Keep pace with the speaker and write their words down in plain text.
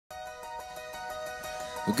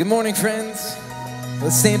Well, good morning, friends.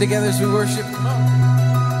 Let's stand together as we worship. Come on.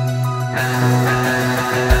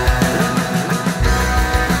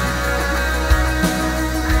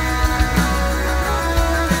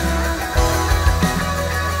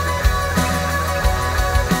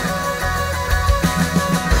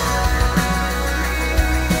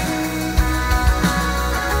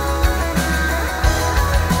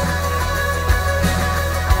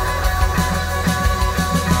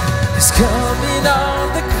 He's coming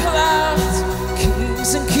on the clouds.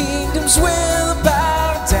 Kings and kingdoms will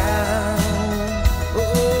bow down.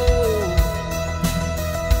 Oh,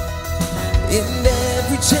 and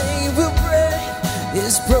every chain will break.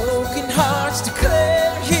 His broken hearts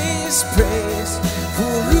declare His praise.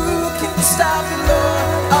 For who can stop the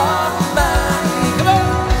Lord Almighty? Come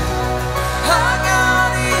on! Our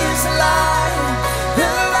God is alive, the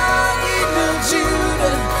Lion of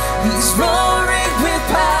Judah. He's roaring with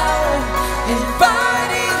power and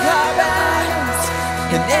fighting our battles,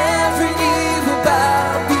 and every knee will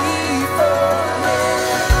bow before Him.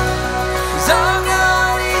 'Cause our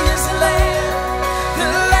God is the Lamb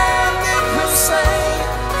that was slain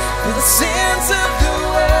for the sins of the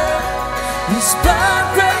world. His blood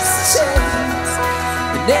breaks the chains,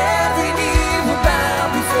 and every knee will bow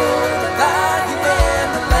before the Lion and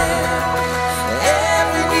the Lamb.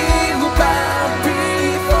 Every knee will bow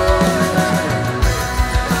before Him.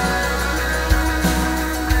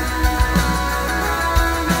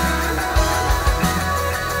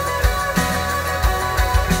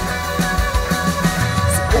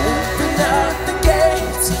 Open up the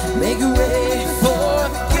gates, make a way for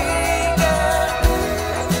the King.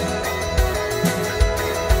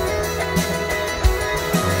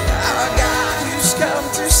 Our God who's come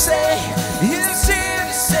to save is here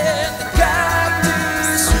to set the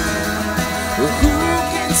captives free. Well, who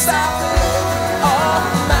can stop the Lord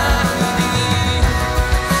Almighty?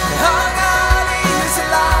 Our God is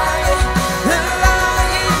alive, the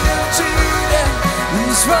Lion of Judah.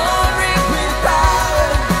 He's roaring with power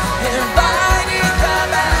and fighting our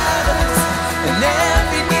battles, and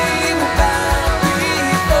every knee will bow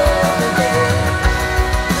before Him.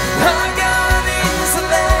 Our God is the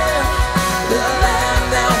Lamb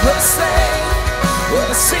that was slain for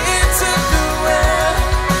the sins of the world.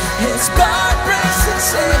 His blood breaks the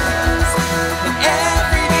chains, and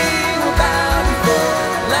every knee will bow before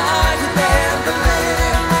the Lion and the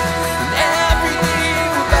Lamb. And every knee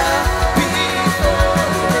will bow before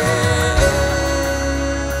Him.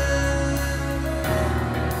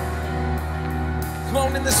 Come on,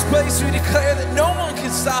 in this place we declare that no one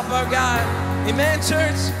can stop our God. Amen,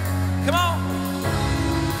 church? Come on.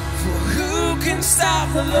 For who can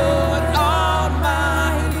stop the Lord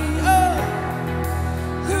Almighty? Oh,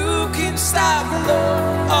 who can stop the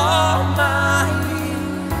Lord Almighty?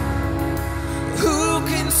 Who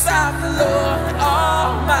can stop the Lord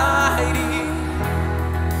Almighty?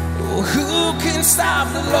 Oh, who can stop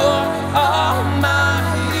the Lord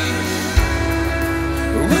Almighty?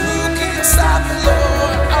 Who can stop the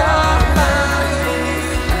Lord Almighty?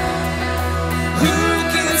 Who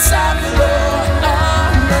can stop the Lord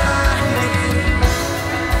Almighty?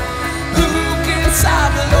 Who can stop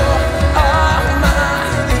the Lord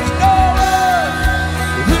Almighty? Oh,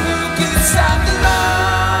 who can stop the Lord?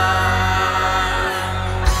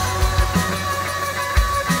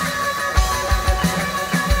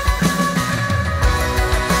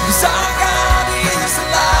 'Cause our God is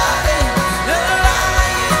alive, the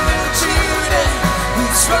Lion of Judah.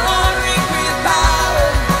 He's roaring with power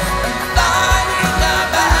and fighting our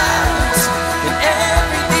battles, and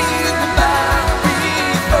every knee will bow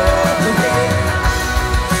before Him.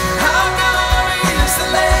 Our God is the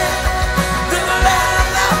Lamb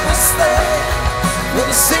that was slain for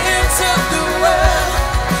the sins of the world.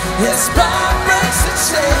 His blood breaks the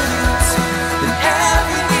chains, and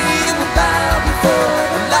every knee will bow before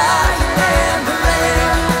the Lion and the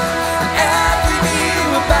Lamb. And every knee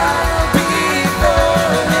will bow before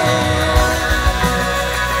Him.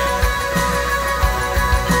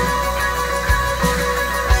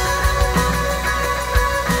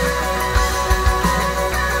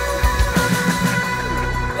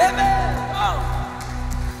 Amen. Oh.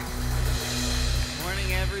 Morning,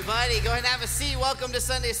 everybody. Go ahead and have a seat. Welcome to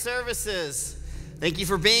Sunday services. Thank you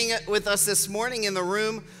for being with us this morning in the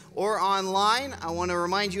room or online. I want to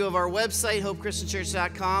remind you of our website,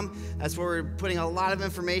 hopechristianchurch.com. That's where we're putting a lot of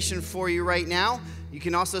information for you right now. You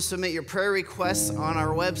can also submit your prayer requests on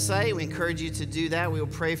our website. We encourage you to do that. We will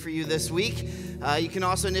pray for you this week. You can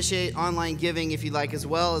also initiate online giving if you'd like, as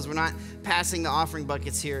well, as we're not passing the offering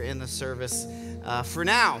buckets here in the service for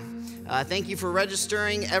now. Thank you for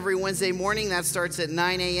registering every Wednesday morning. That starts at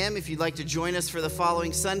 9 a.m. If you'd like to join us for the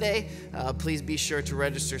following Sunday, please be sure to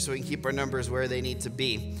register so we can keep our numbers where they need to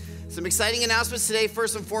be. Some exciting announcements today.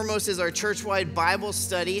 First and foremost is our church-wide Bible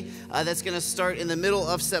study that's going to start in the middle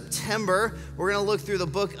of September. We're going to look through the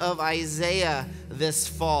book of Isaiah this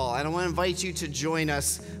fall, and I want to invite you to join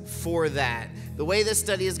us for that. The way this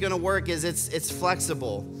study is going to work is it's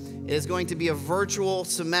flexible. It is going to be a virtual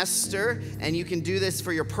semester, and you can do this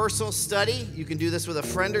for your personal study. You can do this with a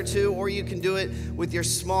friend or two, or you can do it with your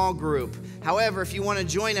small group. However, if you want to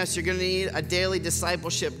join us, you're going to need a daily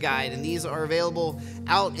discipleship guide, and these are available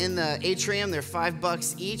out in the atrium. They're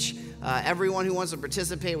 $5 each. Everyone who wants to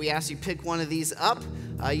participate, we ask you pick one of these up.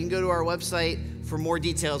 You can go to our website for more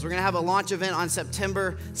details. We're going to have a launch event on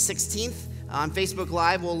September 16th. On Facebook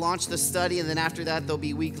Live, we'll launch the study, and then after that, there'll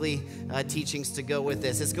be weekly teachings to go with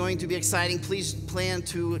this. It's going to be exciting. Please plan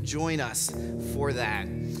to join us for that.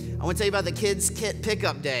 I want to tell you about the Kids Kit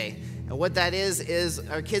Pickup Day. And what that is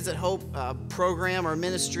our Kids at Hope program or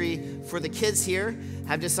ministry for the kids here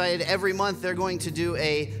have decided every month they're going to do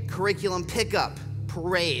a curriculum pickup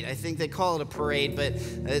parade. I think they call it a parade, but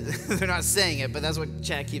they're not saying it, but that's what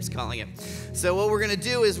Chad keeps calling it. So what we're going to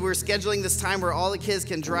do is we're scheduling this time where all the kids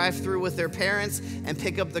can drive through with their parents and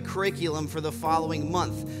pick up the curriculum for the following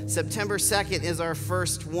month. September 2nd is our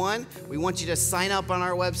first one. We want you to sign up on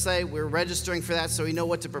our website. We're registering for that so we know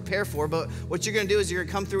what to prepare for, but what you're going to do is you're going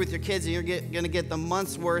to come through with your kids and you're going to get the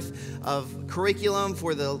month's worth of curriculum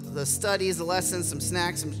for the studies, the lessons, some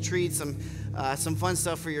snacks, some treats, some fun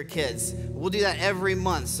stuff for your kids. We'll do that every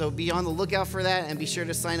month, so be on the lookout for that and be sure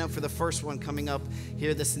to sign up for the first one coming up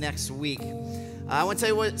here this next week. I want to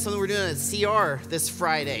tell you something we're doing at CR this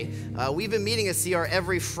Friday. We've been meeting at CR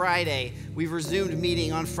every Friday. We've resumed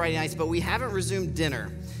meeting on Friday nights, but we haven't resumed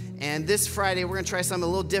dinner. And this Friday, we're going to try something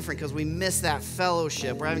a little different because we missed that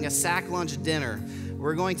fellowship. We're having a sack lunch dinner.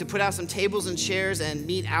 We're going to put out some tables and chairs and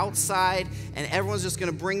meet outside, and everyone's just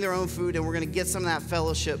going to bring their own food, and we're going to get some of that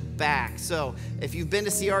fellowship back. So if you've been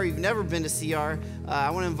to CR, you've never been to CR, I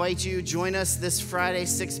want to invite you, join us this Friday,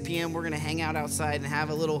 6 p.m. We're going to hang out outside and have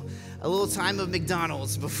a little time of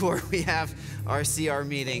McDonald's before we have our CR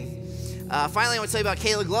meeting. Finally, I want to tell you about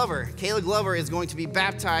Kayla Glover. Kayla Glover is going to be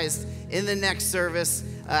baptized in the next service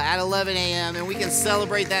at 11 a.m., and we can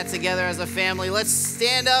celebrate that together as a family. Let's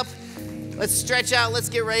stand up. Let's stretch out. Let's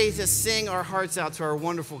get ready to sing our hearts out to our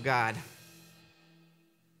wonderful God.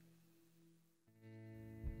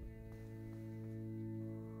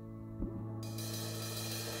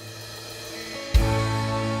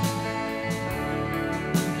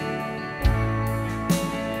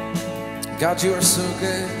 God, you are so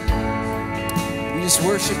good. We just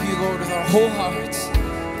worship you, Lord, with our whole hearts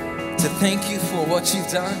to thank you for what you've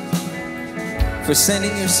done, for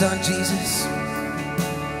sending your son, Jesus.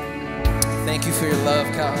 Thank you for your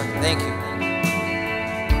love, God. Thank you.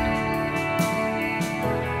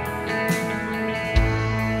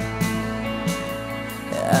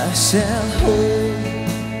 I shall hold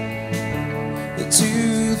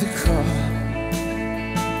to the cross,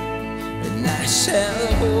 and I shall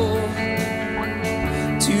hold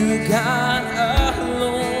to God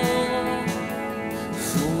alone,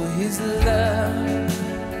 for his love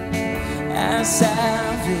as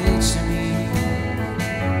salvation.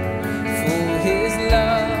 His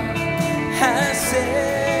love has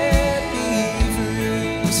set me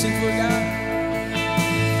free. Sing for God.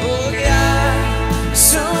 For God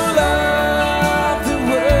so loved the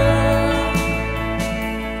world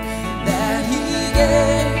that he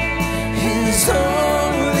gave his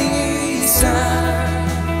only Son.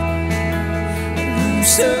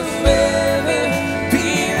 Whosoever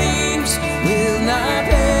believes will not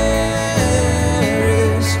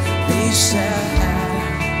perish, they shall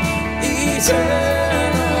have eternal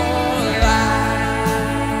life.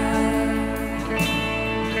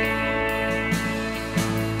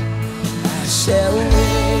 I shall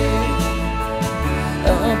wait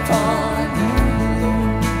upon the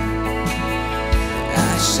Lord. I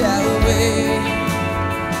shall wait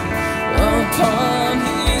upon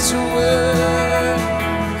his word,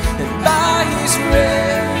 and by his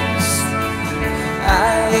rest I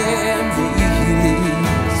am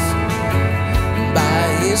released. By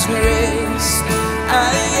his grace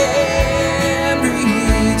I am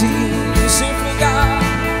redeemed. Sing for God.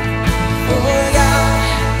 For God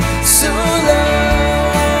so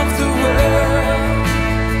loved the world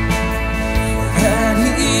that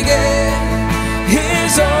he gave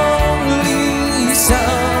his only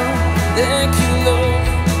Son. Thank you, Lord.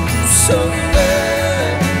 Whosoever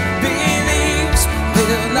believes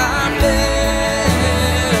will not perish,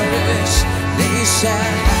 they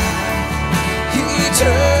shall have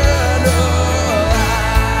eternal.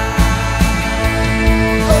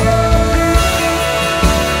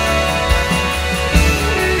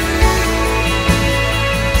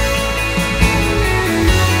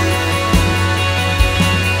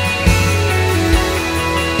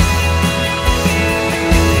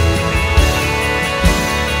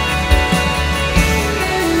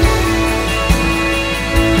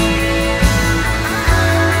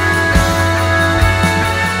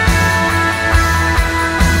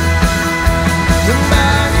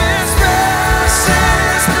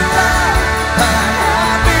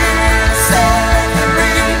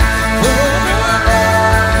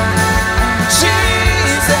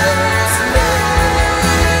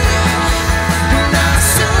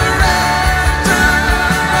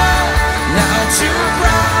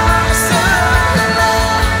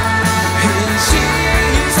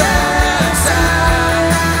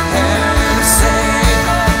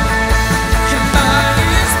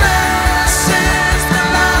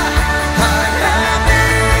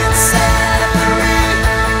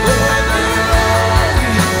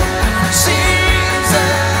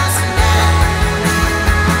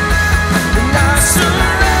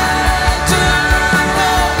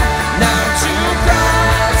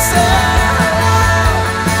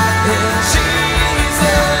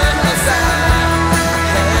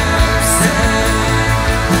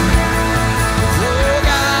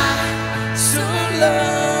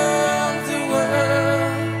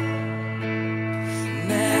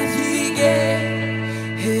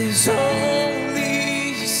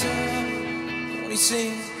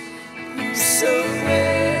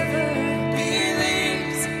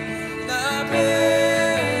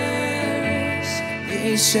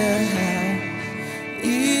 shall have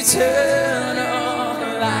eternal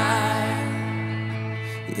life.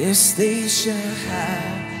 Yes, they shall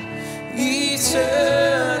have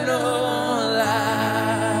eternal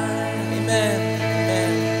life. Amen.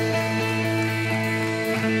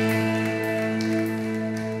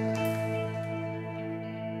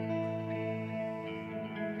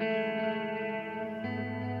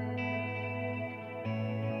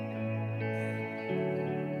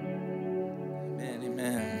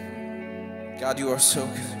 God, you are so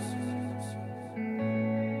good.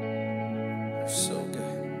 You're so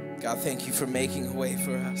good. God, thank you for making a way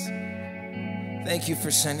for us. Thank you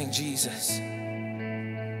for sending Jesus.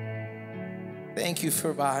 Thank you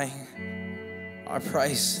for buying our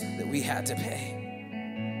price that we had to pay.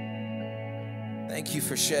 Thank you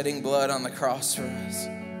for shedding blood on the cross for us.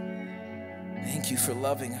 Thank you for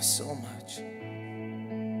loving us so much.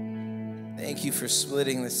 Thank you for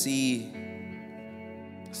splitting the sea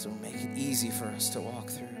so make it easy for us to walk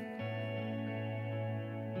through.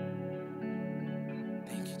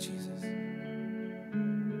 Thank you, Jesus.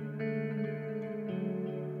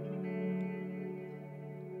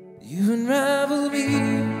 You unravel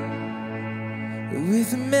me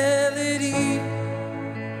with a melody.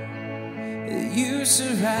 You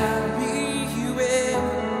surround me with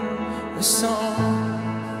a song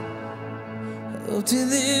of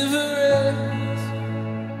deliverance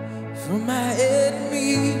from my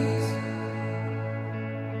enemies,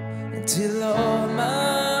 until all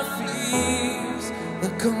my fears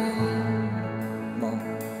are gone.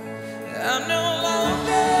 I'm no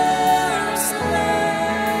longer a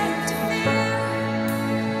slave to fear.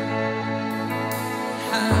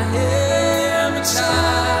 I am a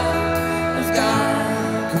child of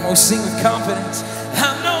God. Come on, sing with confidence.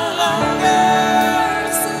 I'm no longer a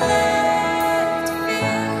slave to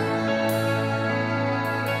fear.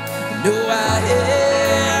 No, I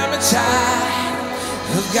am a child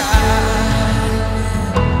of God.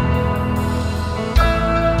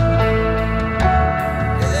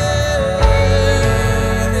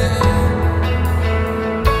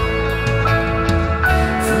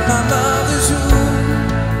 From my mother's womb,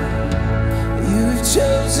 you have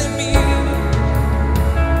chosen me.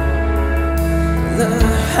 The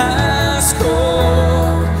highest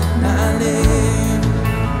called my name.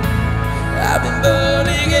 I've been born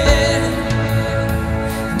again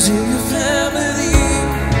to your family.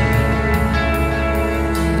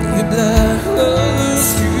 Your blood flows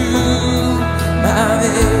through my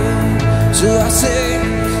veins. So I say,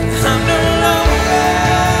 I'm no longer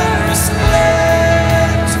a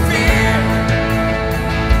slave to fear.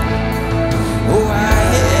 Oh, I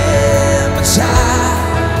am a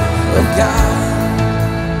child of God.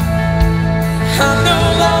 I'm no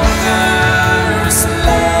longer a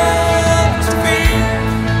slave to fear.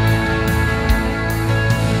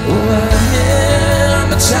 Oh, I am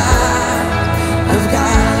a child of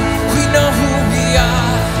God. We know who we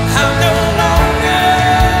are. I'm no longer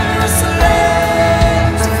a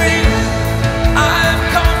slave to fear. I have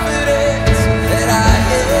confidence that I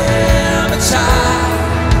am a child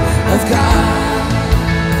of God.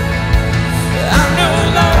 I'm no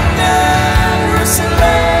longer a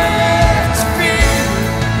slave to fear.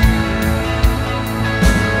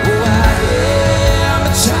 Oh, I am a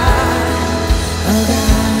child of God.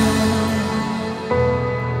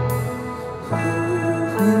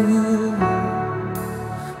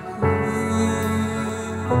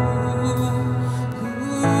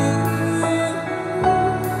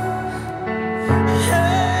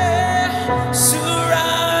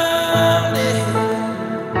 Surrounded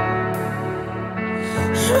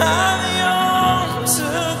by the arms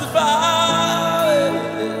of the Father,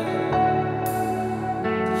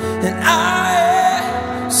 and I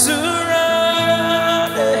am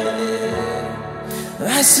surrounded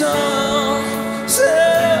by songs of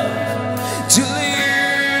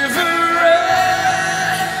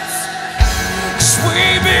deliverance. 'Cause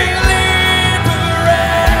we've been liberated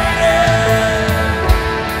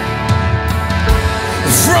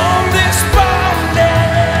from this bondage.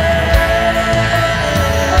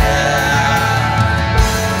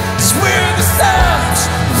 'Cause we're the sons,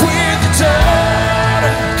 we're the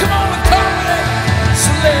daughter. Come on with confidence.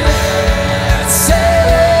 So let's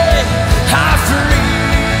say our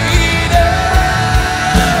freedom.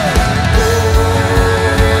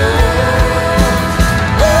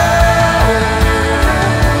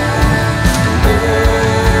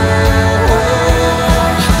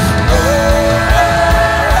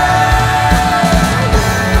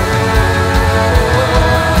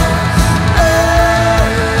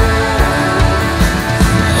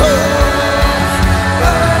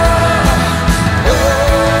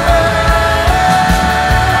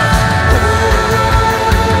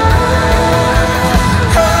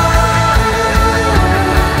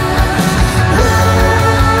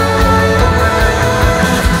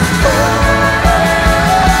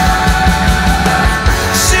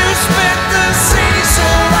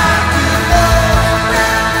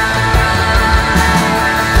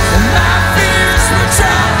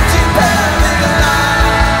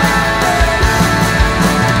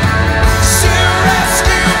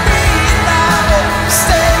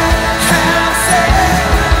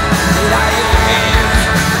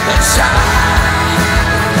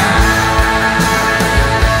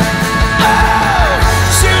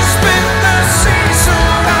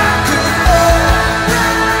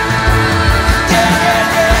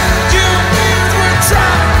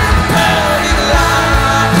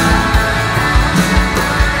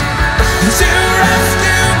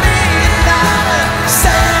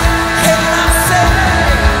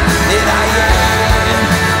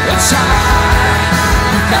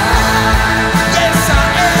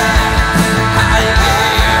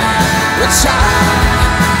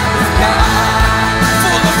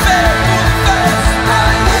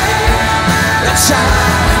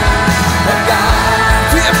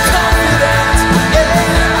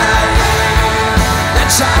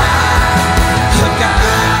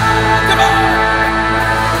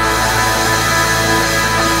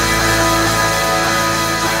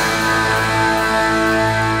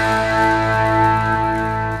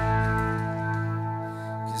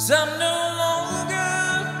 I'm no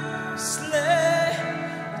longer a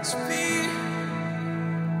slave to fear.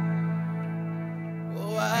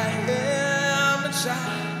 Oh, I am a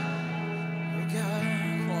child of God.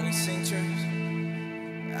 Come on, you sing, church.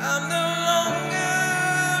 I'm no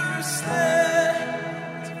longer a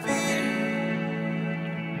slave to fear.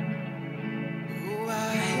 Oh,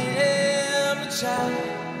 I am a child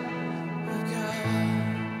of God.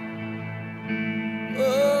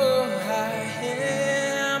 Oh, I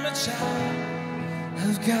am a child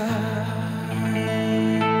of God.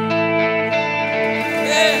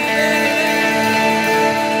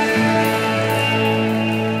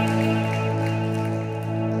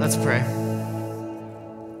 Let's pray.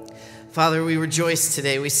 Father, we rejoice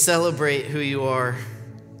today. We celebrate who you are.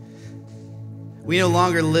 We no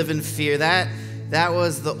longer live in fear. That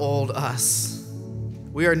was the old us.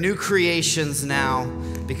 We are new creations now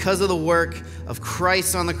because of the work of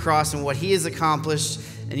Christ on the cross and what he has accomplished,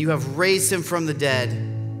 and you have raised him from the dead.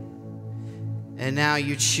 And now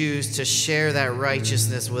you choose to share that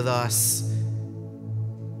righteousness with us.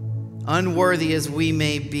 Unworthy as we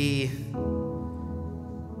may be,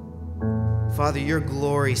 Father, your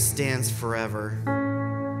glory stands forever.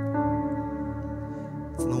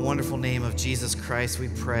 It's in the wonderful name of Jesus Christ we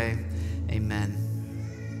pray. Amen.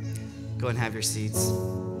 Go and have your seats.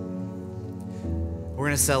 We're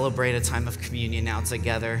going to celebrate a time of communion now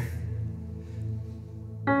together.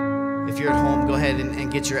 If you're at home, go ahead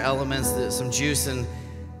and get your elements, some juice and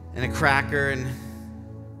a cracker. And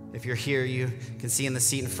if you're here, you can see in the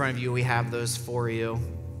seat in front of you, we have those for you.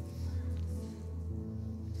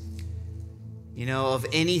 You know, of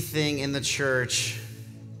anything in the church,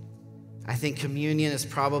 I think communion is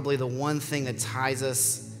probably the one thing that ties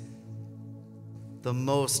us the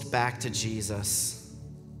most back to Jesus.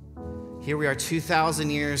 Here we are 2,000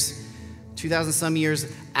 some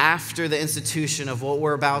years after the institution of what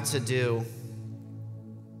we're about to do.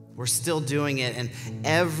 We're still doing it, and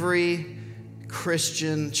every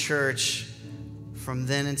Christian church from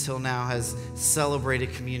then until now has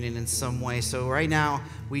celebrated communion in some way. So right now,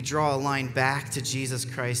 we draw a line back to Jesus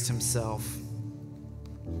Christ himself.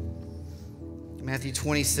 Matthew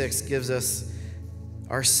 26 gives us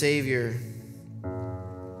our Savior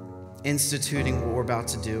instituting what we're about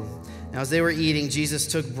to do. Now, as they were eating, Jesus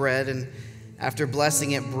took bread and after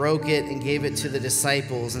blessing it, broke it and gave it to the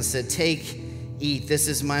disciples and said, "Take, eat, this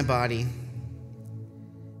is my body."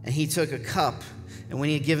 And he took a cup, and when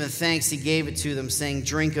he had given thanks, he gave it to them, saying,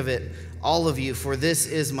 "Drink of it, all of you, for this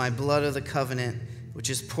is my blood of the covenant, which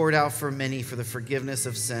is poured out for many for the forgiveness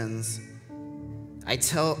of sins. I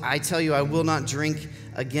tell you, I will not drink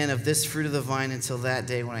again of this fruit of the vine until that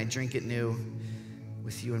day when I drink it new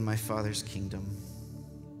with you in my Father's kingdom."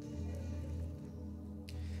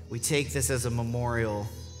 We take this as a memorial.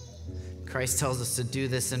 Christ tells us to do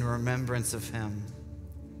this in remembrance of him.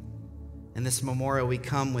 In this memorial, we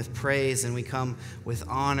come with praise and we come with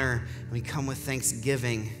honor and we come with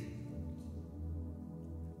thanksgiving.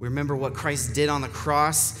 We remember what Christ did on the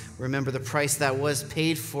cross. Remember the price that was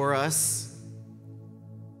paid for us.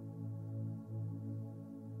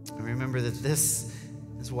 And remember that this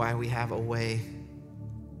is why we have a way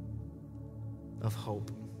of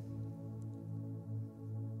hope.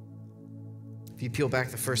 If you peel back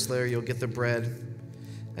the first layer, you'll get the bread.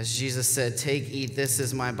 As Jesus said, "Take, eat, this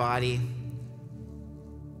is my body.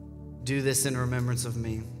 Do this in remembrance of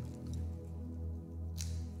me."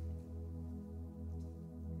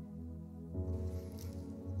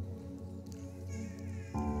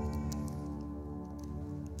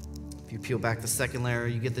 If you peel back the second layer,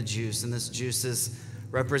 you get the juice. And this juice is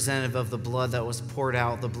representative of the blood that was poured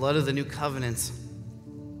out, the blood of the new covenant.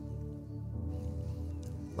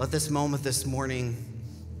 Let this moment this morning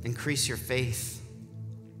increase your faith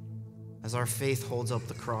as our faith holds up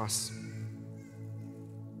the cross.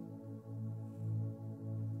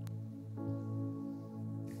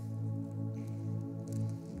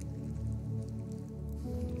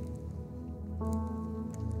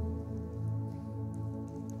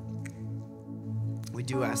 We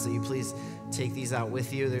do ask that you please take these out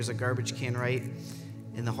with you. There's a garbage can right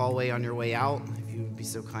in the hallway on your way out. If you would be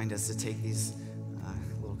so kind as to take these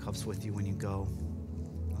little cups with you when you go.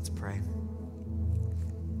 Let's pray.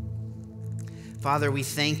 Father, we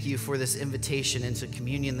thank you for this invitation into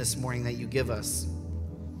communion this morning that you give us.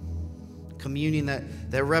 Communion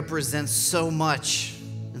that represents so much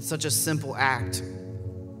in such a simple act.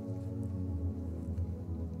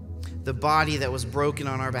 The body that was broken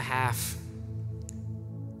on our behalf.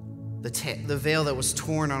 The veil that was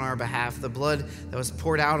torn on our behalf. The blood that was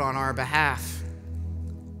poured out on our behalf.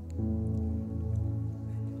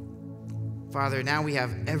 Father, now we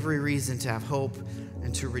have every reason to have hope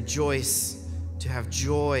and to rejoice, to have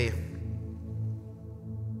joy.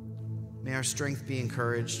 May our strength be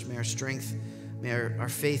encouraged. May our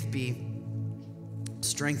faith be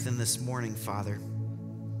strengthened this morning, Father.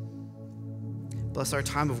 Bless our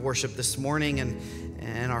time of worship this morning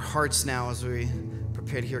and our hearts now as we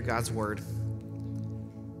prepare to hear God's word.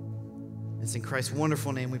 It's in Christ's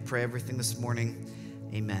wonderful name we pray everything this morning.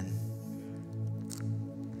 Amen.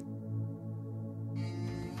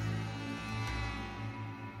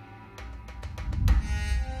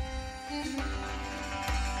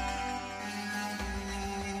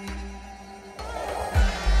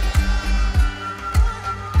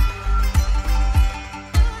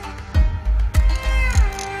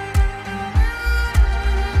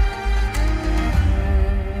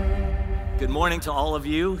 Good morning to all of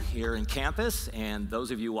you here in campus and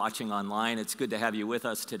those of you watching online. It's good to have you with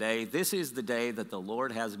us today. This is the day that the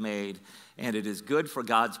Lord has made, and it is good for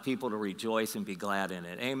God's people to rejoice and be glad in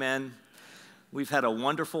it. Amen. We've had a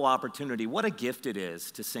wonderful opportunity. What a gift it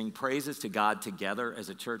is to sing praises to God together as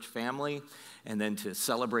a church family and then to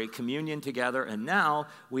celebrate communion together. And now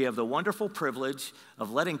we have the wonderful privilege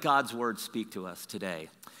of letting God's word speak to us today.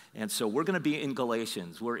 And so we're going to be in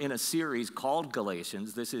Galatians. We're in a series called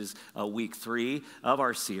Galatians. This is week 3 of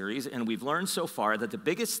our series, and we've learned so far that the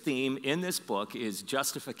biggest theme in this book is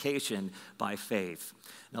justification by faith.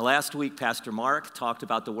 Now, last week, Pastor Mark talked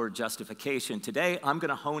about the word justification. Today, I'm going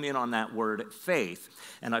to hone in on that word faith,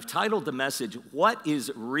 and I've titled the message, What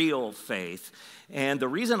is Real Faith? And the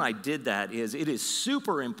reason I did that is it is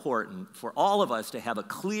super important for all of us to have a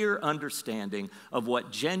clear understanding of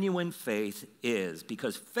what genuine faith is,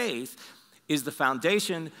 because faith is the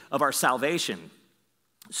foundation of our salvation.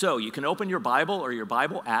 So you can open your Bible or your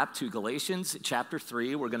Bible app to Galatians chapter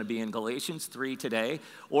 3. We're going to be in Galatians 3 today.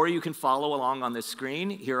 Or you can follow along on the screen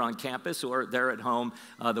here on campus or there at home.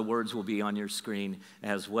 The words will be on your screen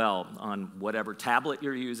as well on whatever tablet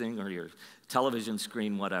you're using or your television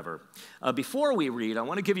screen, whatever. Before we read, I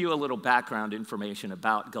want to give you a little background information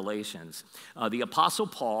about Galatians. The Apostle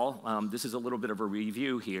Paul, this is a little bit of a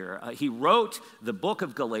review here, he wrote the book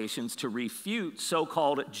of Galatians to refute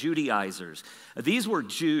so-called Judaizers. These were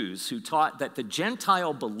Jews who taught that the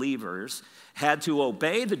Gentile believers had to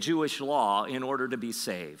obey the Jewish law in order to be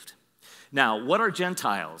saved. Now, what are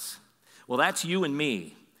Gentiles? Well, that's you and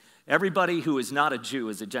me. Everybody who is not a Jew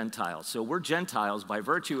is a Gentile. So we're Gentiles by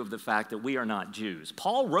virtue of the fact that we are not Jews.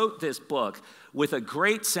 Paul wrote this book with a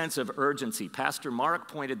great sense of urgency. Pastor Mark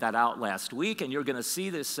pointed that out last week, and you're going to see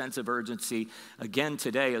this sense of urgency again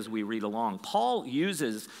today as we read along. Paul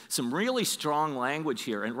uses some really strong language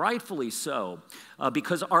here, and rightfully so,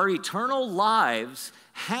 because our eternal lives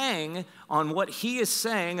hang on what he is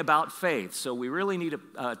saying about faith. So we really need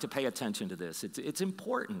to pay attention to this. It's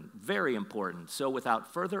important, very important. So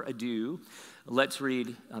without further ado, let's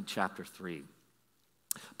read chapter 3.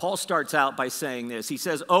 Paul starts out by saying this. He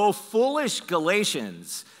says, "O foolish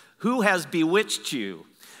Galatians, who has bewitched you?"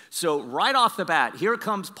 So right off the bat, here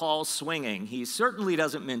comes Paul swinging. He certainly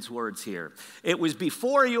doesn't mince words here. "It was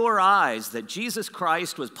before your eyes that Jesus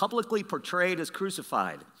Christ was publicly portrayed as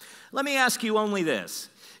crucified. Let me ask you only this.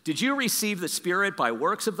 Did you receive the Spirit by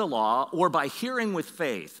works of the law or by hearing with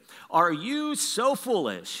faith? Are you so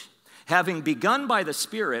foolish? Having begun by the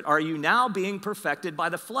Spirit, are you now being perfected by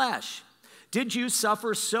the flesh? Did you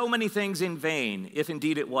suffer so many things in vain, if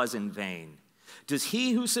indeed it was in vain? Does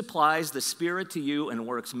he who supplies the Spirit to you and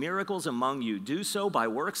works miracles among you do so by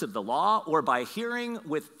works of the law or by hearing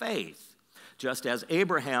with faith? Just as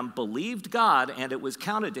Abraham believed God and it was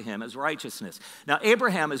counted to him as righteousness." Now,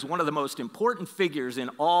 Abraham is one of the most important figures in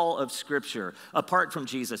all of Scripture, apart from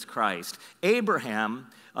Jesus Christ.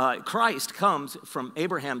 Christ comes from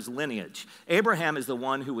Abraham's lineage. Abraham is the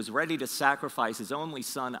one who was ready to sacrifice his only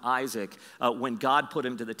son Isaac when God put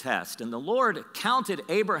him to the test. And the Lord counted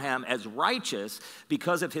Abraham as righteous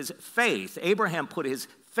because of his faith. Abraham put his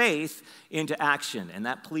faith into action, and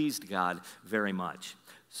that pleased God very much.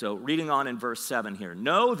 So reading on in verse 7 here.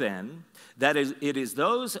 "Know then that it is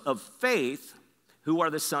those of faith who are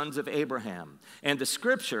the sons of Abraham. And the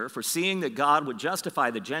Scripture, foreseeing that God would justify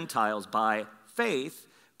the Gentiles by faith,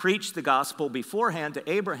 preached the gospel beforehand to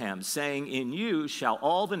Abraham, saying, 'In you shall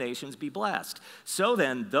all the nations be blessed.' So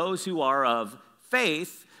then, those who are of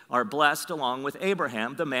faith are blessed along with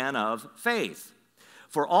Abraham, the man of faith.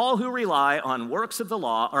 For all who rely on works of the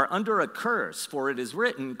law are under a curse, for it is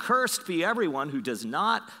written, 'Cursed be everyone who does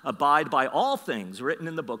not abide by all things written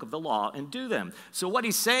in the book of the law and do them.'" So what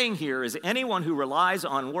he's saying here is anyone who relies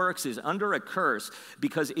on works is under a curse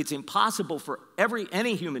because it's impossible for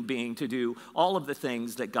any human being to do all of the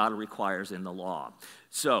things that God requires in the law.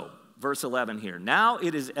 So verse 11 here. Now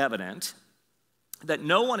it is evident that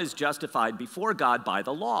no one is justified before God by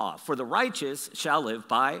the law, for the righteous shall live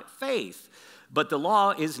by faith. But the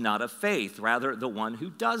law is not of faith. Rather, the one who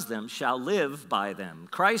does them shall live by them.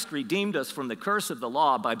 Christ redeemed us from the curse of the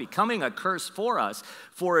law by becoming a curse for us.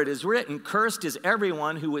 For it is written, cursed is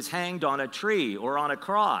everyone who is hanged on a tree or on a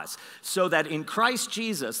cross, so that in Christ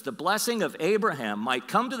Jesus the blessing of Abraham might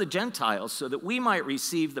come to the Gentiles, so that we might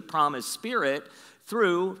receive the promised Spirit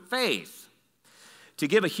through faith. To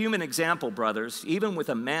give a human example, brothers, even with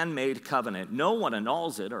a man-made covenant, no one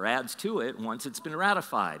annuls it or adds to it once it's been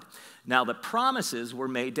ratified. Now, the promises were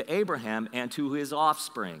made to Abraham and to his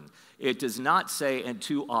offspring. It does not say, and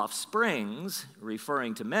to offsprings,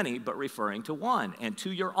 referring to many, but referring to one, and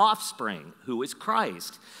to your offspring, who is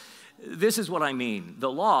Christ. This is what I mean. The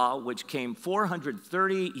law, which came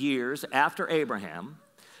 430 years after Abraham,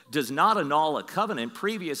 does not annul a covenant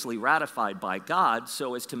previously ratified by God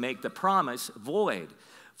so as to make the promise void.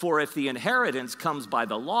 For if the inheritance comes by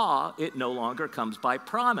the law, it no longer comes by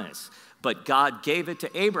promise. But God gave it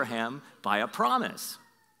to Abraham by a promise.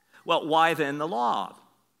 Well, why then the law?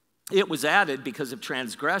 It was added because of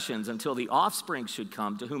transgressions until the offspring should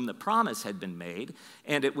come to whom the promise had been made,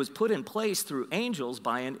 and it was put in place through angels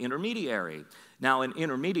by an intermediary. Now, an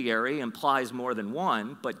intermediary implies more than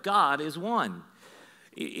one, but God is one.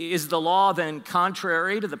 Is the law then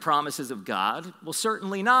contrary to the promises of God? Well,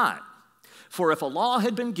 certainly not. For if a law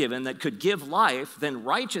had been given that could give life, then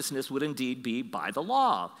righteousness would indeed be by the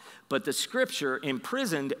law. But the Scripture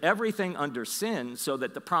imprisoned everything under sin so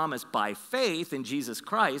that the promise by faith in Jesus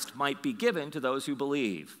Christ might be given to those who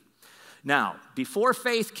believe. Now, before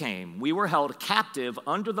faith came, we were held captive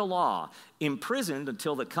under the law, imprisoned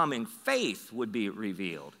until the coming faith would be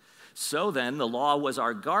revealed. So then, the law was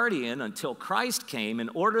our guardian until Christ came in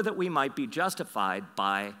order that we might be justified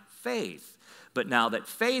by faith. But now that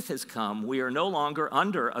faith has come, we are no longer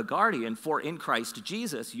under a guardian, for in Christ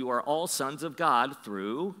Jesus you are all sons of God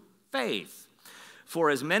through faith. For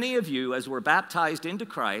as many of you as were baptized into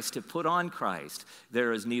Christ have put on Christ.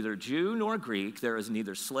 There is neither Jew nor Greek, there is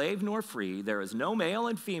neither slave nor free, there is no male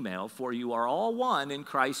and female, for you are all one in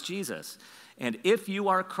Christ Jesus. And if you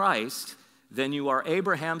are Christ, then you are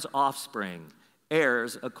Abraham's offspring,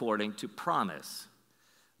 heirs according to promise.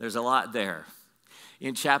 There's a lot there.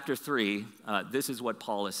 In chapter 3, this is what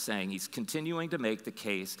Paul is saying. He's continuing to make the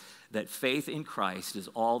case that faith in Christ is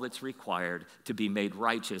all that's required to be made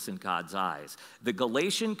righteous in God's eyes. The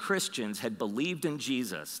Galatian Christians had believed in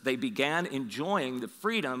Jesus. They began enjoying the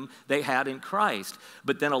freedom they had in Christ.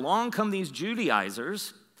 But then along come these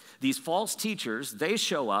Judaizers, these false teachers. They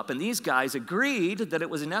show up, and these guys agreed that it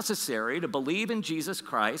was necessary to believe in Jesus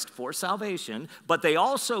Christ for salvation, but they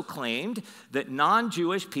also claimed that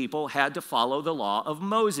non-Jewish people had to follow the law of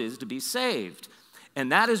Moses to be saved.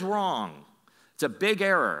 And that is wrong. It's a big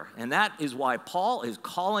error, and that is why Paul is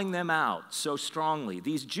calling them out so strongly.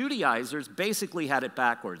 These Judaizers basically had it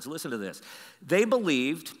backwards. Listen to this. They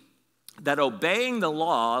believed that obeying the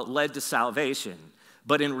law led to salvation.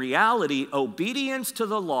 But in reality, obedience to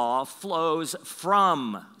the law flows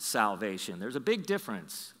from salvation. There's a big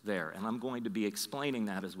difference there, and I'm going to be explaining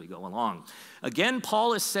that as we go along. Again,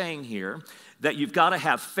 Paul is saying here that you've got to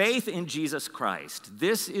have faith in Jesus Christ.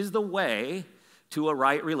 This is the way to a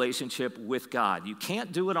right relationship with God. You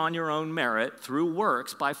can't do it on your own merit through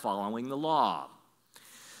works by following the law.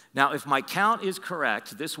 Now, if my count is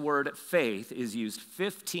correct, this word faith is used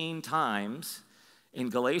 15 times in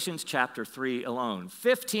Galatians chapter 3 alone,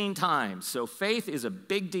 15 times. So faith is a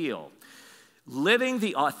big deal. Living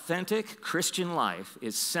the authentic Christian life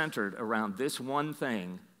is centered around this one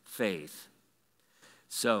thing, faith.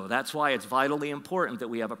 So that's why it's vitally important that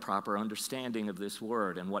we have a proper understanding of this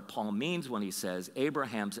word and what Paul means when he says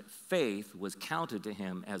Abraham's faith was counted to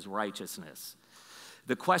him as righteousness.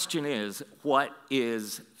 The question is, what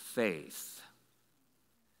is faith?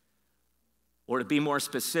 Or to be more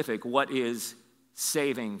specific, what is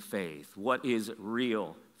saving faith? What is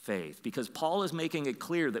real faith? Because Paul is making it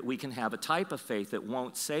clear that we can have a type of faith that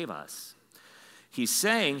won't save us. He's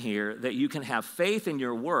saying here that you can have faith in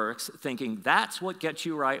your works, thinking that's what gets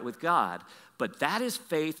you right with God, but that is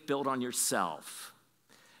faith built on yourself.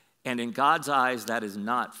 And in God's eyes, that is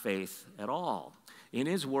not faith at all. In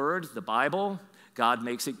his word, the Bible, God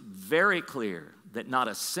makes it very clear that not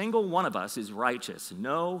a single one of us is righteous.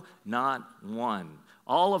 No, not one.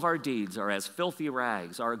 All of our deeds are as filthy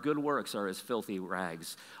rags. Our good works are as filthy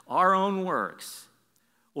rags. Our own works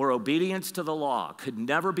or obedience to the law could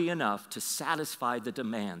never be enough to satisfy the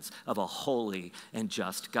demands of a holy and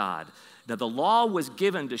just God. Now, the law was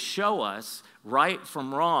given to show us right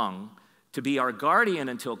from wrong, to be our guardian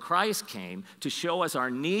until Christ came, to show us our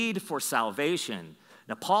need for salvation.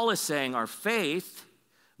 Now, Paul is saying our faith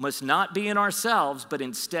must not be in ourselves, but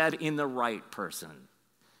instead in the right person,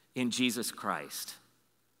 in Jesus Christ.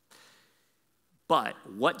 But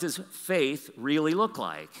what does faith really look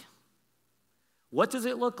like? What does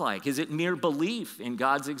it look like? Is it mere belief in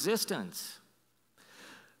God's existence?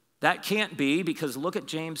 That can't be, because look at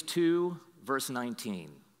James 2, verse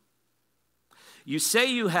 19. You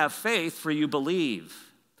say you have faith, for you believe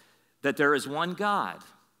that there is one God.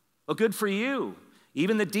 Well, good for you.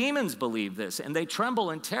 Even the demons believe this, and they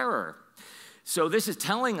tremble in terror. So this is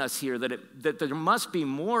telling us here that there must be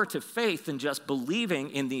more to faith than just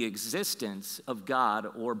believing in the existence of God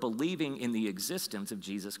or believing in the existence of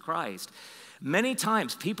Jesus Christ. Many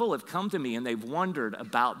times people have come to me and they've wondered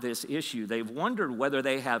about this issue. They've wondered whether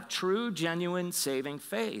they have true, genuine, saving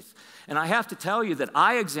faith. And I have to tell you that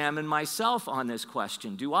I examine myself on this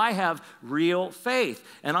question. Do I have real faith?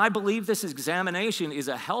 And I believe this examination is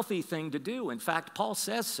a healthy thing to do. In fact, Paul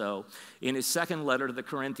says so in his second letter to the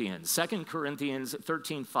Corinthians, 2 Corinthians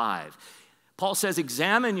 13:5. Paul says,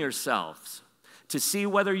 examine yourselves to see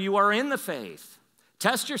whether you are in the faith.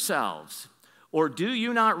 Test yourselves. Or do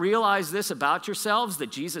you not realize this about yourselves, that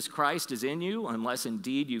Jesus Christ is in you, unless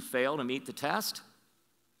indeed you fail to meet the test?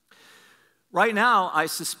 Right now, I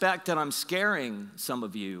suspect that I'm scaring some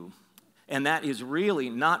of you, and that is really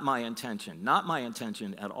not my intention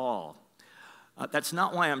at all. That's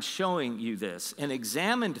not why I'm showing you this. An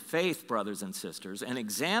examined faith, brothers and sisters, an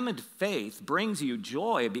examined faith brings you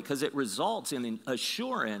joy because it results in an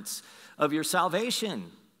assurance of your salvation.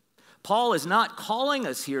 Paul is not calling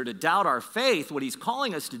us here to doubt our faith. What he's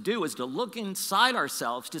calling us to do is to look inside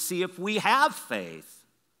ourselves to see if we have faith.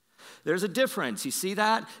 There's a difference. You see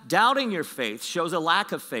that? Doubting your faith shows a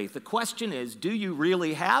lack of faith. The question is, do you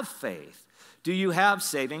really have faith? Do you have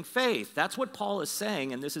saving faith? That's what Paul is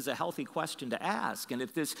saying, and this is a healthy question to ask. And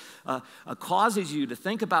if this causes you to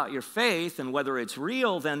think about your faith and whether it's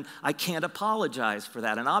real, then I can't apologize for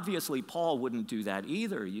that. And obviously, Paul wouldn't do that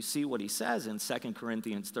either. You see what he says in 2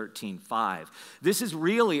 Corinthians 13:5. This is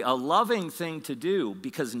really a loving thing to do,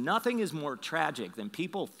 because nothing is more tragic than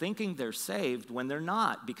people thinking they're saved when they're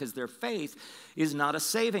not, because their faith is not a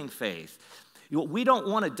saving faith. We don't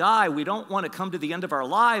want to die. We don't want to come to the end of our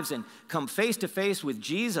lives and come face to face with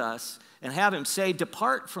Jesus and have him say,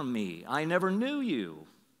 "Depart from me, I never knew you."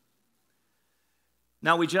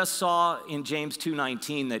 Now, we just saw in James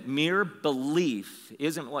 2:19 that mere belief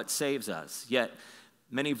isn't what saves us. Yet,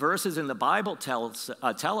 many verses in the Bible tell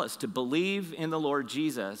us to believe in the Lord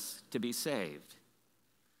Jesus to be saved.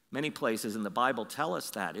 Many places in the Bible tell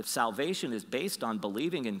us that. If salvation is based on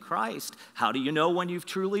believing in Christ, how do you know when you've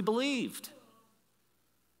truly believed?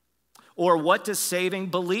 Or what does saving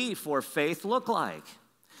belief or faith look like?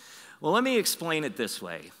 Well, let me explain it this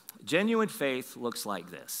way. Genuine faith looks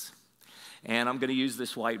like this. And I'm going to use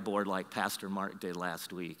this whiteboard like Pastor Mark did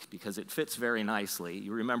last week because it fits very nicely.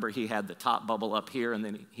 You remember he had the top bubble up here and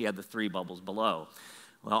then he had the 3 bubbles below.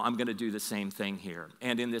 Well, I'm going to do the same thing here.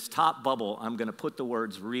 And in this top bubble, I'm going to put the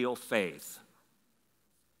words real faith.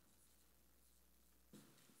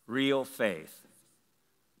 Real faith.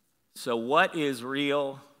 So what is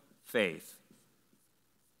real faith?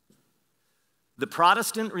 The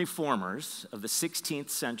Protestant reformers of the 16th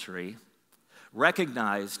century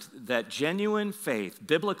recognized that genuine faith,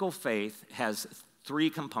 biblical faith, has 3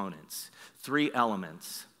 components, 3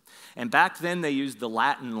 elements. And back then they used the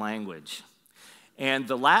Latin language. And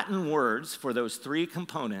the Latin words for those 3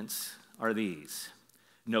 components are these: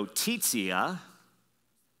 notitia,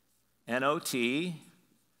 N-O-T-I-T-I-A,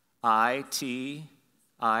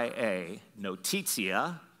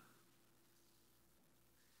 notitia.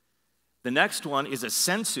 The next one is a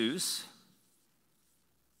sensus.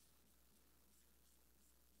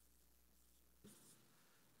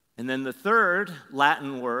 And then the third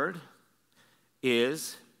Latin word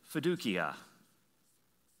is fiducia.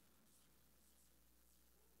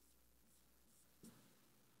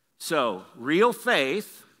 So, real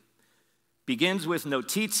faith begins with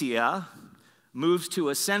notitia, moves to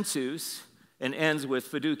a sensus, and ends with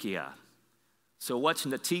fiducia. So what's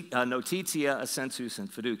notitia, a sensus,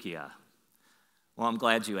 and fiducia? Well, I'm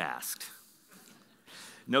glad you asked.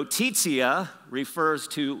 Notitia refers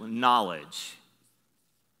to knowledge.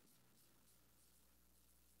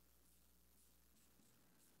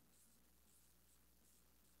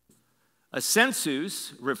 A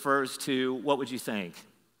sensus refers to, what would you think?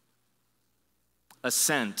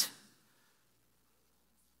 Assent.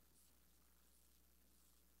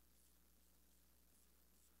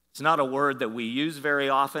 It's not a word that we use very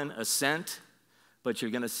often, assent, but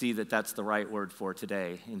you're going to see that that's the right word for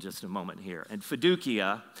today in just a moment here. And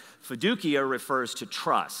fiducia refers to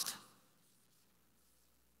trust.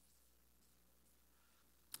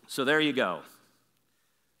 So there you go.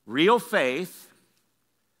 Real faith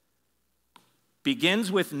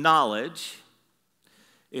begins with knowledge,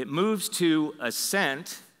 it moves to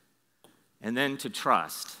assent, and then to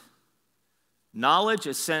trust. Knowledge,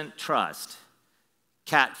 assent, trust.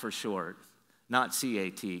 CAT for short, not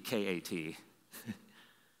C-A-T, K-A-T.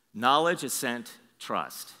 Knowledge, assent,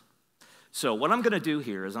 trust. So what I'm going to do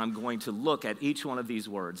here is I'm going to look at each one of these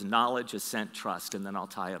words, knowledge, assent, trust, and then I'll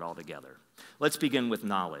tie it all together. Let's begin with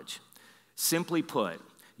knowledge. Simply put,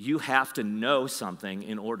 you have to know something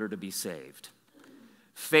in order to be saved.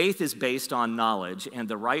 Faith is based on knowledge, and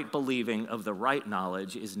the right believing of the right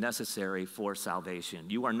knowledge is necessary for salvation.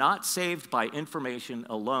 You are not saved by information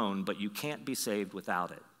alone, but you can't be saved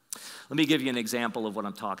without it. Let me give you an example of what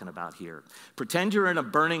I'm talking about here. Pretend you're in a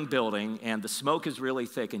burning building, and the smoke is really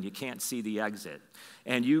thick, and you can't see the exit.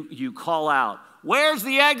 And you call out, "Where's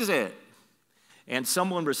the exit?" And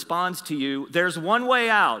someone responds to you, "There's one way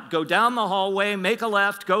out. Go down the hallway, make a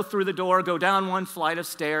left, go through the door, go down one flight of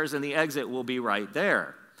stairs, and the exit will be right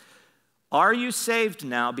there." Are you saved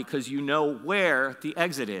now because you know where the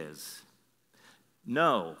exit is?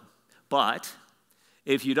 No. But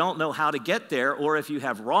if you don't know how to get there, or if you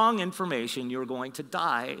have wrong information, you're going to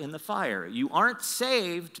die in the fire. You aren't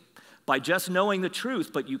saved by just knowing the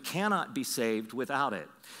truth, but you cannot be saved without it.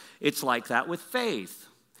 It's like that with faith.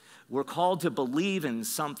 We're called to believe in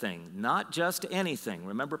something, not just anything.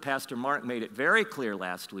 Remember, Pastor Mark made it very clear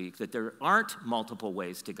last week that there aren't multiple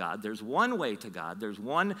ways to God. There's one way to God. There's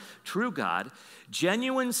one true God.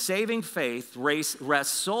 Genuine saving faith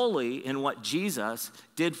rests solely in what Jesus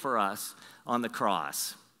did for us on the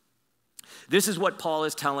cross. This is what Paul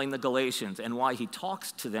is telling the Galatians and why he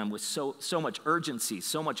talks to them with so much urgency,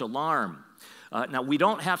 so much alarm. Now, we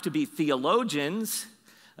don't have to be theologians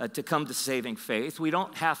to come to saving faith. We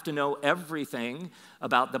don't have to know everything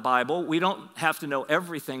about the Bible. We don't have to know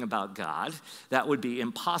everything about God. That would be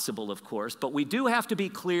impossible, of course. But we do have to be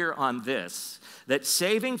clear on this, that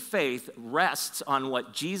saving faith rests on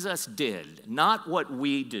what Jesus did, not what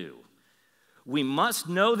we do. We must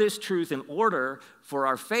know this truth in order for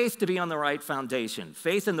our faith to be on the right foundation.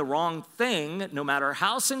 Faith in the wrong thing, no matter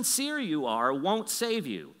how sincere you are, won't save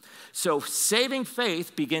you. So saving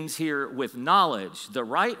faith begins here with knowledge, the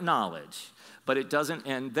right knowledge, but it doesn't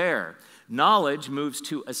end there. Knowledge moves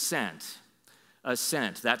to assent.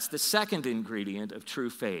 Assent, that's the second ingredient of true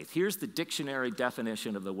faith. Here's the dictionary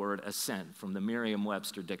definition of the word assent from the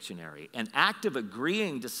Merriam-Webster dictionary: an act of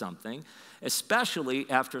agreeing to something, especially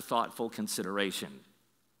after thoughtful consideration.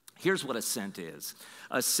 Here's what assent is.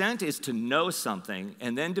 Assent is to know something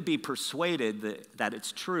and then to be persuaded that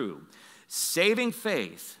it's true. Saving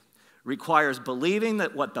faith requires believing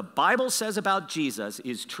that what the Bible says about Jesus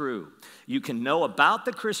is true. You can know about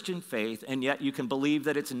the Christian faith, and yet you can believe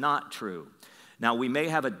that it's not true. Now, we may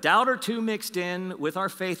have a doubt or two mixed in with our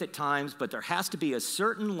faith at times, but there has to be a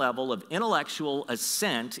certain level of intellectual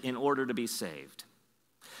assent in order to be saved.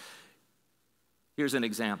 Here's an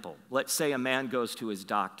example. Let's say a man goes to his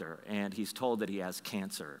doctor, and he's told that he has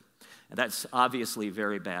cancer. And that's obviously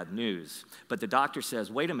very bad news. But the doctor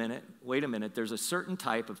says, wait a minute, there's a certain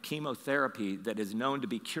type of chemotherapy that is known to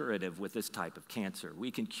be curative with this type of cancer.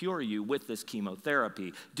 We can cure you with this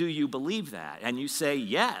chemotherapy. Do you believe that? And you say,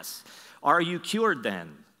 yes. Are you cured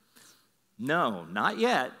then? No, not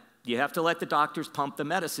yet. You have to let the doctors pump the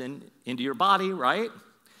medicine into your body, right?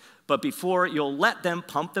 But before you'll let them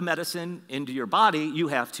pump the medicine into your body, you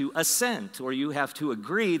have to assent, or you have to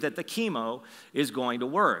agree that the chemo is going to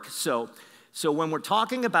work. So when we're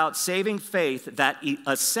talking about saving faith, that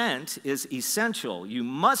assent is essential. You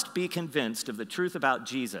must be convinced of the truth about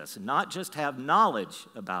Jesus, not just have knowledge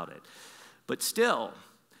about it. But still,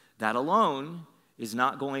 that alone is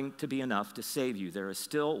not going to be enough to save you. There is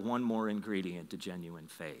still one more ingredient to genuine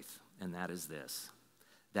faith, and that is this.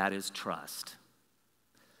 That is trust.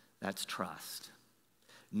 That's trust.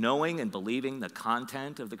 Knowing and believing the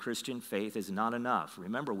content of the Christian faith is not enough.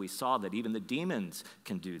 Remember, we saw that even the demons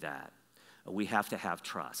can do that. We have to have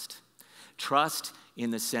trust. Trust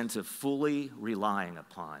in the sense of fully relying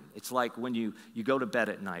upon. It's like when you go to bed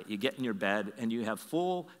at night, you get in your bed and you have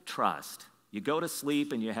full trust. You go to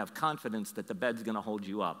sleep and you have confidence that the bed's going to hold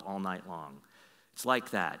you up all night long. It's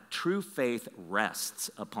like that. True faith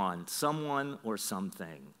rests upon someone or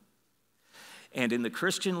something. And in the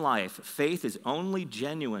Christian life, faith is only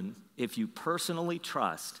genuine if you personally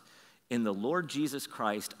trust in the Lord Jesus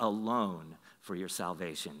Christ alone for your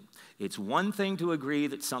salvation. It's one thing to agree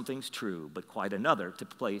that something's true, but quite another to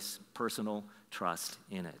place personal trust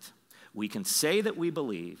in it. We can say that we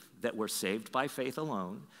believe that we're saved by faith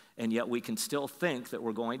alone, and yet we can still think that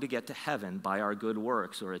we're going to get to heaven by our good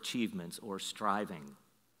works or achievements or striving.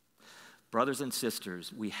 Brothers and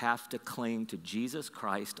sisters, we have to cling to Jesus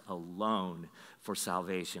Christ alone for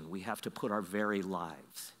salvation. We have to put our very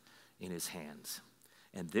lives in his hands.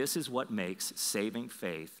 And this is what makes saving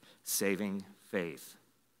faith.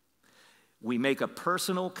 We make a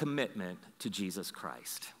personal commitment to Jesus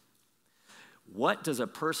Christ. What does a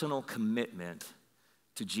personal commitment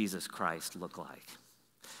to Jesus Christ look like?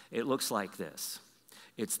 It looks like this.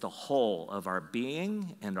 It's the whole of our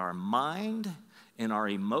being and our mind and our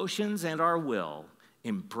emotions and our will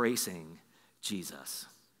embracing Jesus.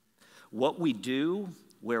 What we do,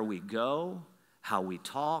 where we go, how we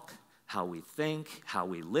talk, how we think, how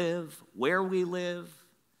we live, where we live,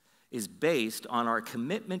 is based on our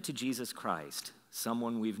commitment to Jesus Christ,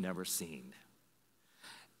 someone we've never seen.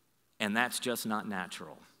 And that's just not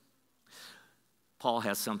natural. Paul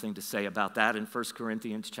has something to say about that in 1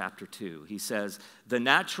 Corinthians chapter 2. He says, "The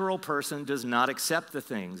natural person does not accept the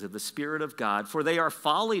things of the Spirit of God, for they are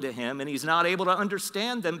folly to him, and he's not able to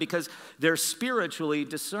understand them because they're spiritually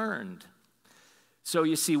discerned." So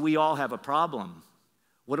you see, we all have a problem.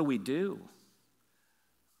 What do?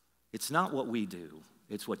 It's not what we do,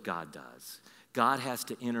 it's what God does. God has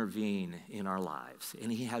to intervene in our lives, and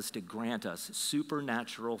he has to grant us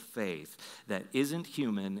supernatural faith that isn't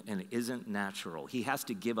human and isn't natural. He has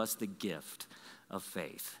to give us the gift of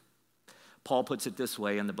faith. Paul puts it this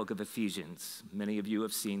way in the book of Ephesians. Many of you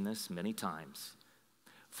have seen this many times.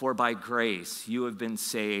 "For by grace you have been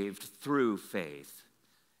saved through faith,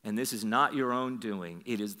 and this is not your own doing,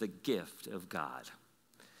 it is the gift of God."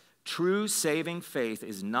 True saving faith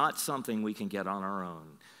is not something we can get on our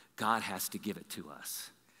own. God has to give it to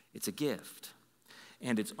us. It's a gift.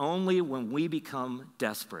 And it's only when we become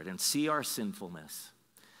desperate and see our sinfulness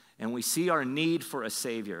and we see our need for a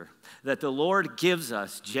Savior that the Lord gives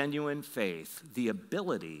us genuine faith, the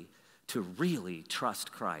ability to really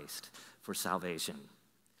trust Christ for salvation.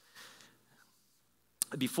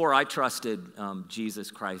 Before I trusted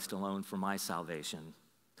Jesus Christ alone for my salvation,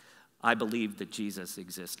 I believed that Jesus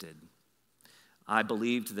existed. I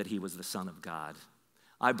believed that he was the Son of God.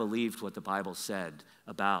 I believed what the Bible said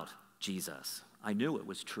about Jesus. I knew it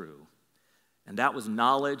was true. And that was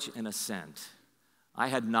knowledge and assent. I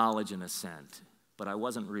had knowledge and assent, but I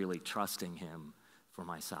wasn't really trusting him for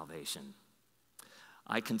my salvation.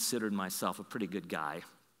 I considered myself a pretty good guy.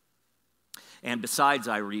 And besides,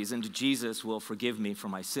 I reasoned, Jesus will forgive me for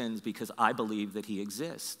my sins because I believe that he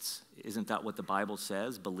exists. Isn't that what the Bible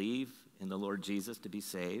says? Believe in the Lord Jesus to be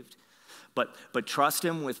saved. But trust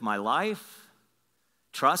him with my life?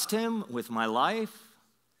 Trust him with my life?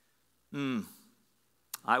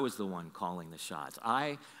 I was the one calling the shots.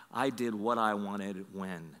 I did what I wanted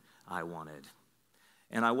when I wanted.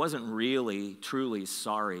 And I wasn't really, truly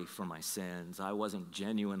sorry for my sins. I wasn't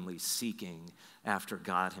genuinely seeking after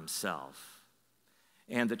God himself.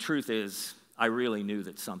 And the truth is, I really knew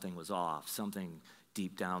that something was off. Something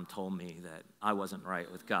deep down told me that I wasn't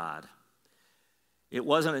right with God. It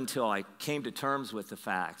wasn't until I came to terms with the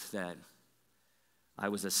fact that I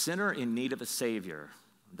was a sinner in need of a Savior,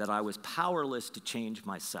 that I was powerless to change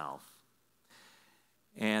myself.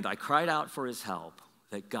 And I cried out for his help,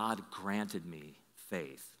 that God granted me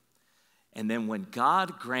faith. And then when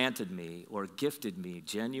God granted me or gifted me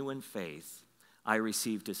genuine faith, I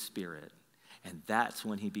received his Spirit. And that's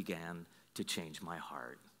when he began to change my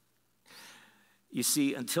heart. You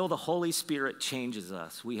see, until the Holy Spirit changes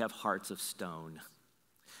us, we have hearts of stone.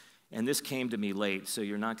 And this came to me late, so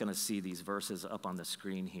you're not going to see these verses up on the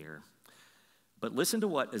screen here. But listen to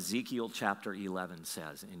what Ezekiel chapter 11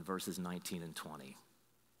 says in verses 19 and 20.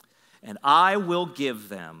 "And I will give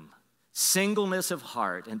them singleness of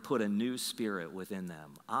heart and put a new spirit within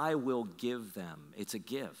them." I will give them. It's a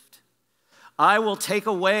gift. "I will take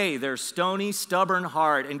away their stony, stubborn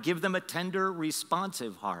heart and give them a tender,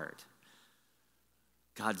 responsive heart."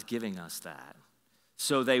 God's giving us that.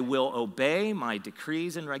 "So they will obey my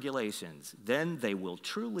decrees and regulations. Then they will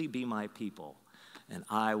truly be my people, and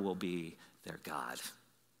I will be their God."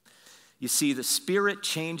 You see, the Spirit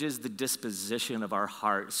changes the disposition of our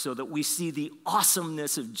heart so that we see the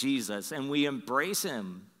awesomeness of Jesus and we embrace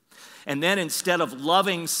him. And then instead of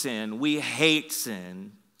loving sin, we hate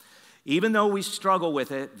sin, even though we struggle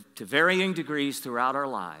with it to varying degrees throughout our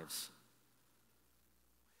lives.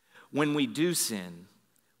 When we do sin,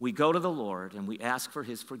 we go to the Lord and we ask for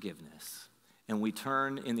his forgiveness. and we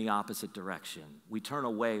turn in the opposite direction. We turn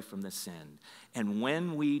away from the sin. And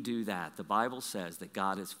when we do that, the Bible says that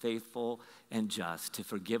God is faithful and just to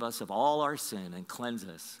forgive us of all our sin and cleanse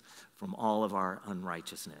us from all of our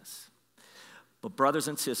unrighteousness. But brothers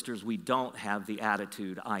and sisters, we don't have the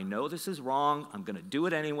attitude, I know this is wrong, I'm going to do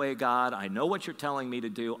it anyway, God. I know what you're telling me to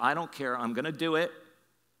do. I don't care, I'm going to do it.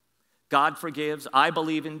 God forgives, I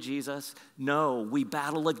believe in Jesus. No, we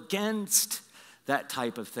battle against that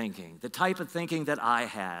type of thinking, the type of thinking that I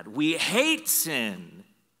had. We hate sin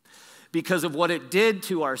because of what it did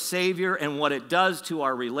to our Savior and what it does to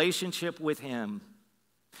our relationship with Him.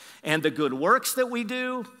 And the good works that we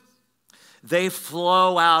do, they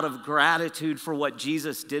flow out of gratitude for what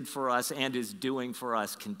Jesus did for us and is doing for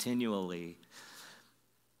us continually.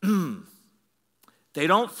 They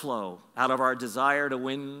don't flow out of our desire to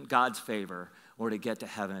win God's favor or to get to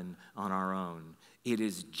heaven on our own. It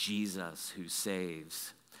is Jesus who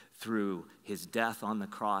saves through his death on the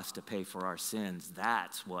cross to pay for our sins.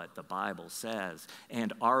 That's what the Bible says.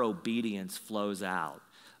 And our obedience flows out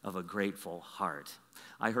of a grateful heart.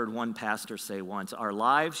 I heard one pastor say once, our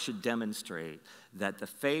lives should demonstrate that the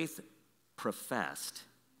faith professed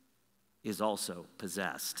is also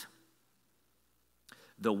possessed.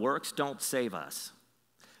 The works don't save us.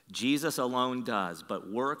 Jesus alone does,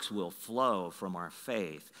 but works will flow from our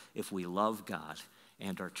faith if we love God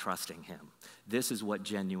and are trusting him. This is what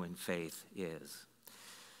genuine faith is.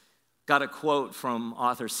 Got a quote from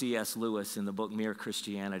author C.S. Lewis in the book Mere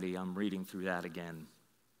Christianity. I'm reading through that again.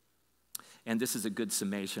 And this is a good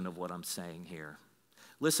summation of what I'm saying here.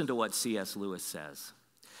 Listen to what C.S. Lewis says.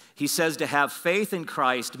 He says to have faith in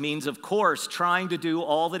Christ means, of course, trying to do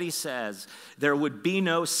all that he says. There would be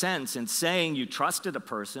no sense in saying you trusted a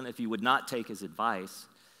person if you would not take his advice.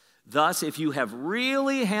 Thus, if you have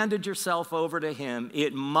really handed yourself over to him,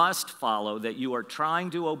 it must follow that you are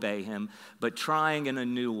trying to obey him, but trying in a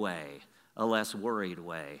new way, a less worried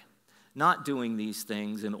way. Not doing these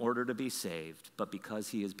things in order to be saved, but because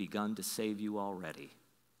he has begun to save you already.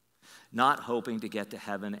 Not hoping to get to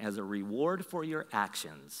heaven as a reward for your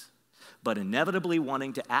actions, but inevitably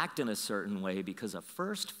wanting to act in a certain way because a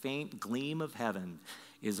first faint gleam of heaven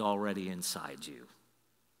is already inside you.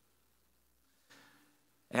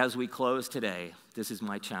 As we close today, this is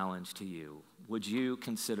my challenge to you. Would you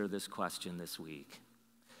consider this question this week?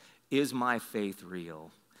 Is my faith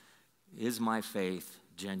real? Is my faith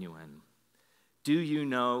genuine? Do you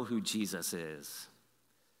know who Jesus is?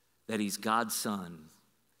 That he's God's Son,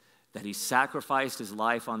 that he sacrificed his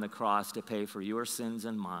life on the cross to pay for your sins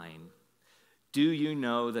and mine. Do you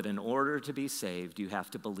know that in order to be saved, you have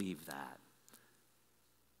to believe that?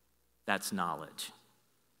 That's knowledge.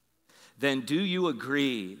 Then do you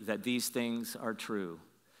agree that these things are true?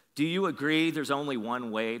 Do you agree there's only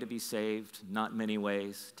one way to be saved, not many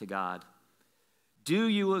ways to God? Do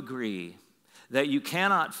you agree that you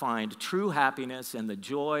cannot find true happiness and the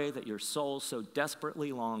joy that your soul so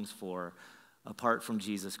desperately longs for apart from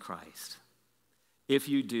Jesus Christ? If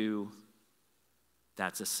you do,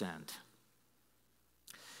 that's assent.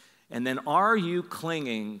 And then are you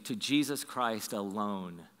clinging to Jesus Christ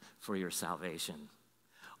alone for your salvation?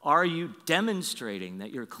 Are you demonstrating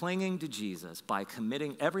that you're clinging to Jesus by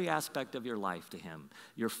committing every aspect of your life to him?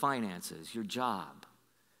 Your finances, your job,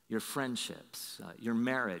 your friendships, your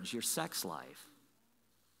marriage, your sex life.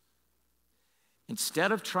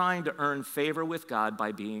 Instead of trying to earn favor with God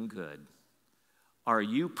by being good, are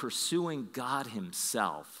you pursuing God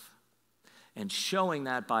himself and showing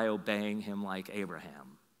that by obeying him like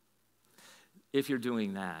Abraham? If you're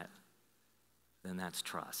doing that, then that's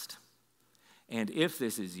trust. And if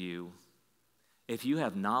this is you, if you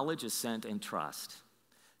have knowledge, assent, and trust,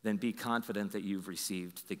 then be confident that you've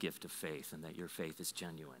received the gift of faith and that your faith is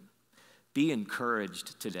genuine. Be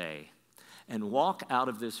encouraged today and walk out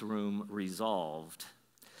of this room resolved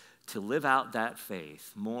to live out that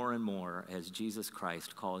faith more and more as Jesus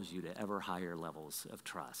Christ calls you to ever higher levels of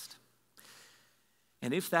trust.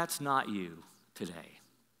 And if that's not you today,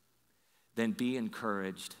 then be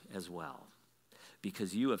encouraged as well,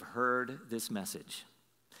 because you have heard this message.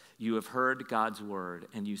 You have heard God's word,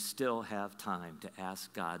 and you still have time to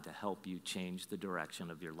ask God to help you change the direction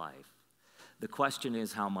of your life. The question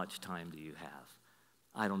is, how much time do you have?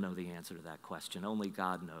 I don't know the answer to that question. Only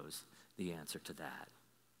God knows the answer to that.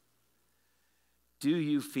 Do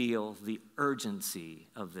you feel the urgency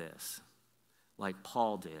of this, like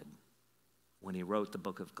Paul did when he wrote the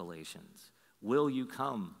book of Galatians? Will you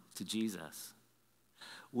come to Jesus?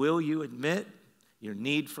 Will you admit your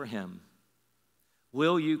need for him?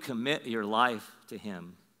 Will you commit your life to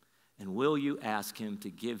him? And will you ask him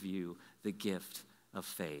to give you the gift of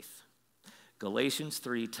faith? Galatians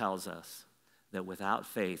 3 tells us that without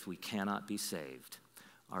faith we cannot be saved.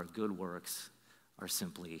 Our good works are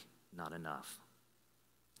simply not enough.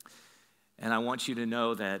 And I want you to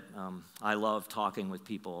know that I love talking with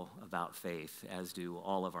people about faith, as do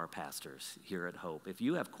all of our pastors here at Hope. If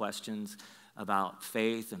you have questions about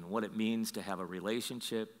faith and what it means to have a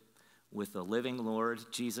relationship with the living Lord,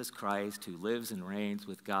 Jesus Christ, who lives and reigns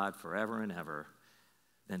with God forever and ever,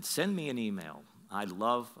 then send me an email. I'd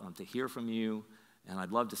love to hear from you, and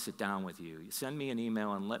I'd love to sit down with you. Send me an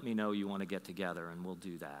email and let me know you want to get together, and we'll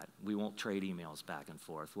do that. We won't trade emails back and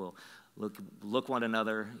forth. We'll look one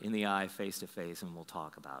another in the eye face to face, and we'll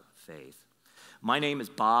talk about faith. My name is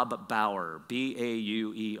Bob Bauer,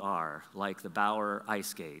 B-A-U-E-R, like the Bauer ice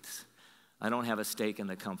skates. I don't have a stake in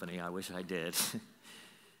the company. I wish I did.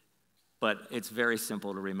 But it's very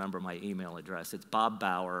simple to remember my email address. It's Bob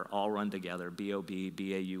Bauer, all run together,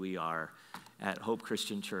 B-O-B-B-A-U-E-R, at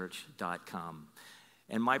hopechristianchurch.com.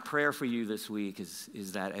 And my prayer for you this week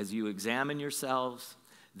is that as you examine yourselves,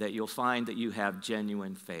 that you'll find that you have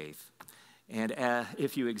genuine faith. And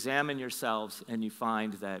if you examine yourselves and you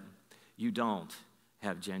find that you don't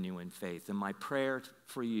have genuine faith, then my prayer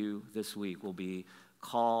for you this week will be,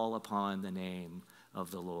 call upon the name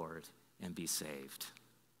of the Lord and be saved.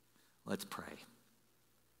 Let's pray.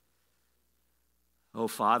 Oh,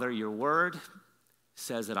 Father, your word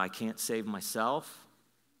says that I can't save myself,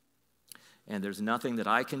 and there's nothing that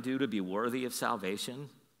I can do to be worthy of salvation.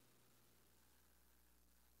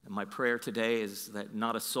 And my prayer today is that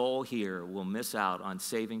not a soul here will miss out on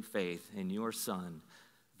saving faith in your Son,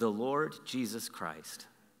 the Lord Jesus Christ.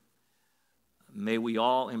 May we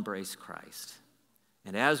all embrace Christ.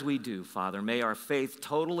 And as we do, Father, may our faith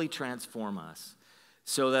totally transform us,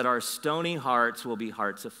 so that our stony hearts will be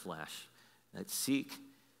hearts of flesh that seek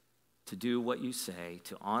to do what you say,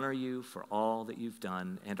 to honor you for all that you've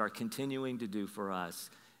done and are continuing to do for us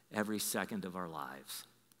every second of our lives.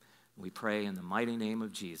 We pray in the mighty name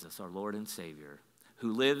of Jesus, our Lord and Savior,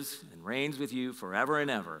 who lives and reigns with you forever and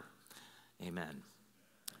ever. Amen.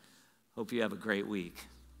 Hope you have a great week.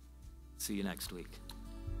 See you next week.